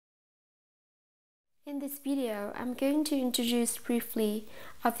In this video, I'm going to introduce briefly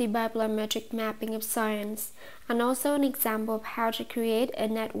of the bibliometric mapping of science and also an example of how to create a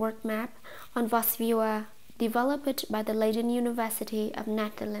network map on Vosviewer developed by the Leiden University of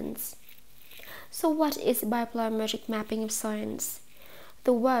Netherlands. So what is bibliometric mapping of science?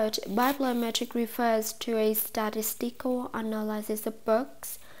 The word bibliometric refers to a statistical analysis of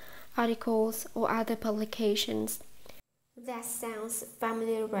books, articles, or other publications. That sounds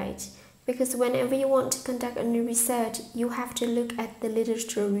familiar, right? Because whenever you want to conduct a new research, you have to look at the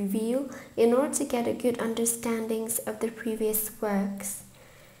literature review in order to get a good understanding of the previous works.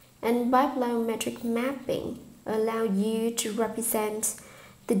 And bibliometric mapping allows you to represent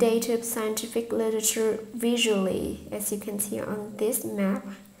the data of scientific literature visually, as you can see on this map,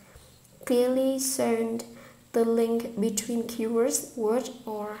 clearly shown the link between keywords, word,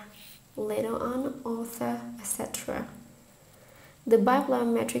 or later on author, etc. The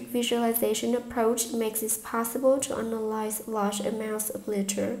bibliometric visualization approach makes it possible to analyze large amounts of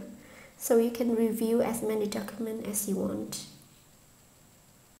literature, so you can review as many documents as you want.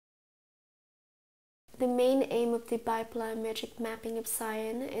 The main aim of the bibliometric mapping of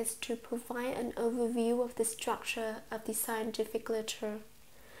science is to provide an overview of the structure of the scientific literature,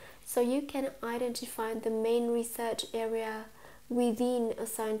 so you can identify the main research area within a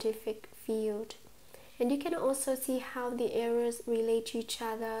scientific field. And you can also see how the areas relate to each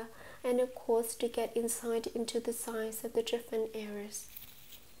other, and of course to get insight into the science of the different areas.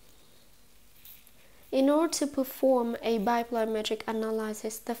 In order to perform a bibliometric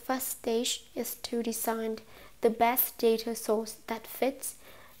analysis, the first stage is to design the best data source that fits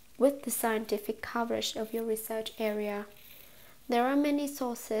with the scientific coverage of your research area. There are many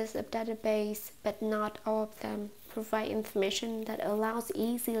sources of database, but not all of them provide information that allows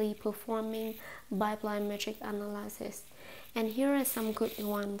easily performing bibliometric analysis. And here are some good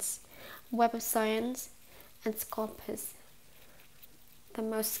ones: Web of Science and Scopus, the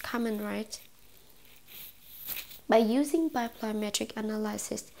most common, right? By using bibliometric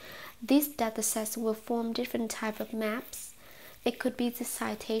analysis, these datasets will form different types of maps. It could be the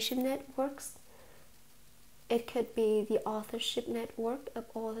citation networks. It could be the authorship network of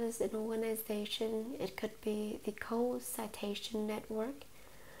authors and organization. It could be the co-citation network,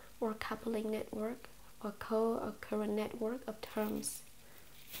 or coupling network, or co-occurrent network of terms.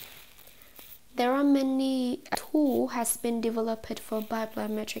 There are many tools has been developed for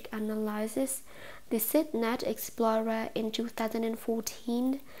bibliometric analysis. The SIGNet Explorer in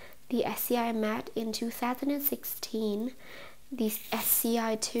 2014, the SCI Mat in 2016, the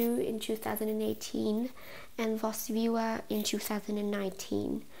SCI2 in 2018, and Vosviewer in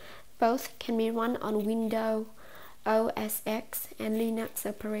 2019. Both can be run on Windows, OS X, and Linux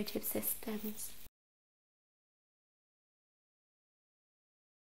operating systems.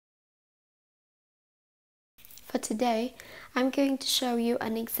 For today, I'm going to show you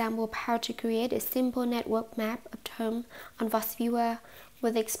an example of how to create a simple network map of terms on Vosviewer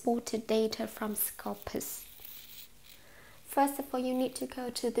with exported data from Scopus. First of all, you need to go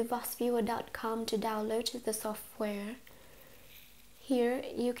to the vosviewer.com to download the software. Here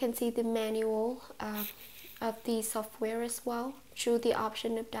you can see the manual of the software as well. Choose the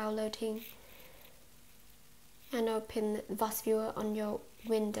option of downloading and open Vosviewer on your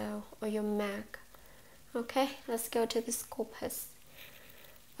Windows or your Mac. Okay, let's go to the Scopus.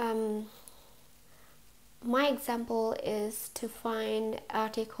 My example is to find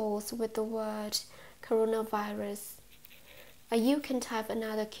articles with the word coronavirus. You can type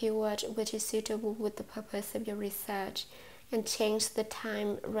another keyword which is suitable with the purpose of your research and change the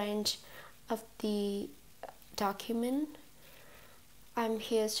time range of the document. I'm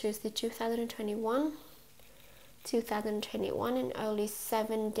here to choose the 2021 and only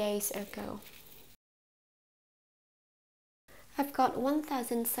 7 days ago. I've got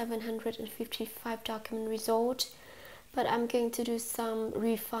 1,755 document results, but I'm going to do some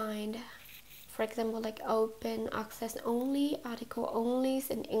refined. For example, like open access only, article only,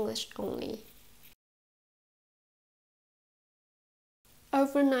 and English only.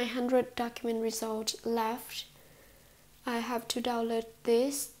 Over 900 document results left. I have to download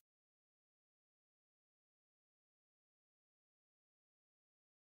this.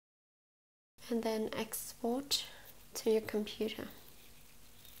 And then export to your computer.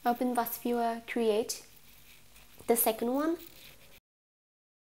 Open Vosviewer, create the second one.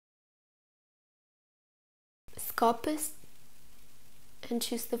 Scopus, and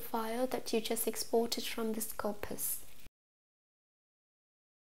choose the file that you just exported from the Scopus.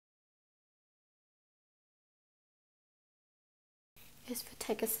 This will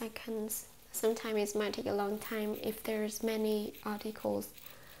take a second. Sometimes it might take a long time if there's many articles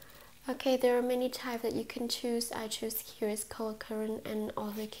Okay, there are many types that you can choose. I choose here is co-occurrent and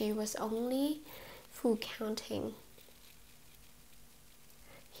other keywords only, full counting.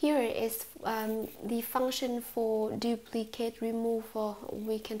 Here is the function for duplicate removal.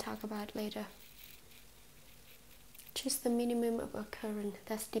 We can talk about later. Choose the minimum of occurrence.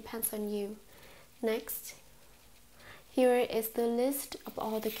 That depends on you. Next, here is the list of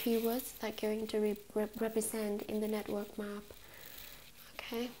all the keywords that are going to represent in the network map.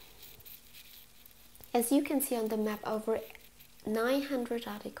 Okay. As you can see on the map, over 900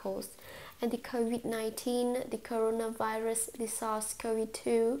 articles, and the COVID-19, the coronavirus, the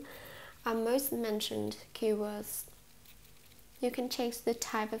SARS-CoV-2 are most mentioned keywords. You can change the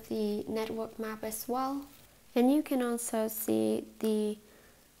type of the network map as well. And you can also see the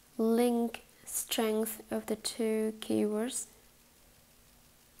link strength of the two keywords.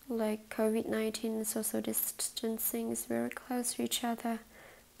 Like COVID-19 and social distancing is very close to each other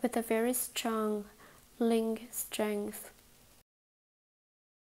with a very strong link strength.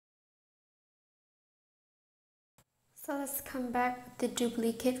 So let's come back with the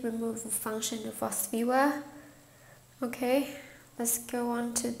duplicate removal function of Vosviewer. Okay, let's go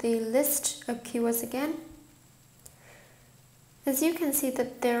on to the list of keywords again. As you can see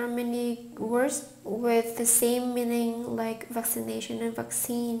that there are many words with the same meaning like vaccination and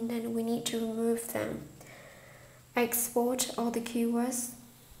vaccine, and we need to remove them. Export all the keywords.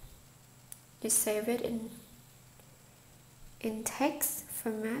 You save it in text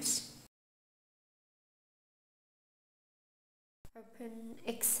format. Open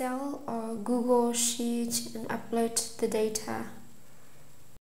Excel or Google Sheet and upload the data.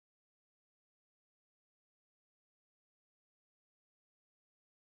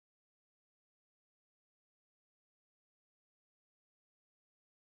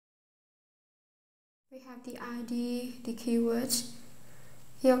 We have the ID, the keyword,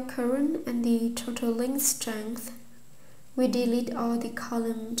 the occurrence, and the total link strength. We delete all the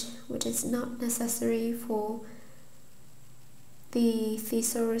columns which is not necessary for the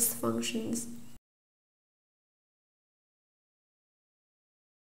thesaurus functions.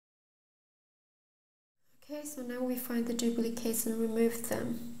 Okay, so now we find the duplicates and remove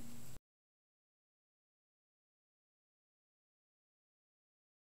them.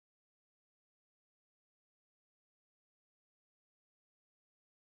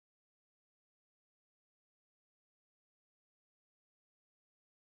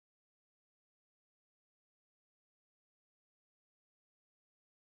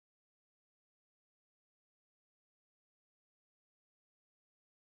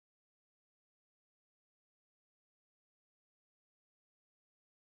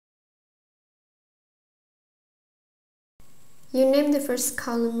 You name the first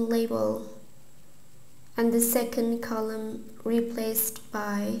column label and the second column replaced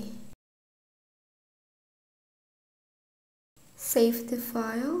by. Save the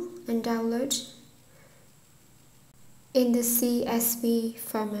file and download in the CSV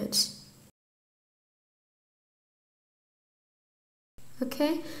format.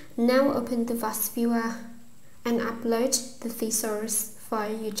 Okay, now open the Vosviewer and upload the thesaurus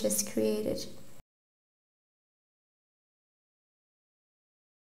file you just created.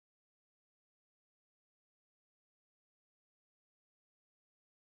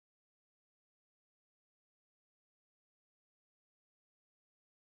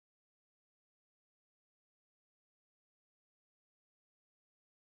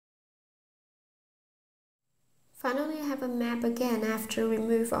 Finally, I have a map again after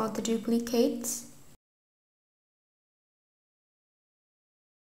remove all the duplicates.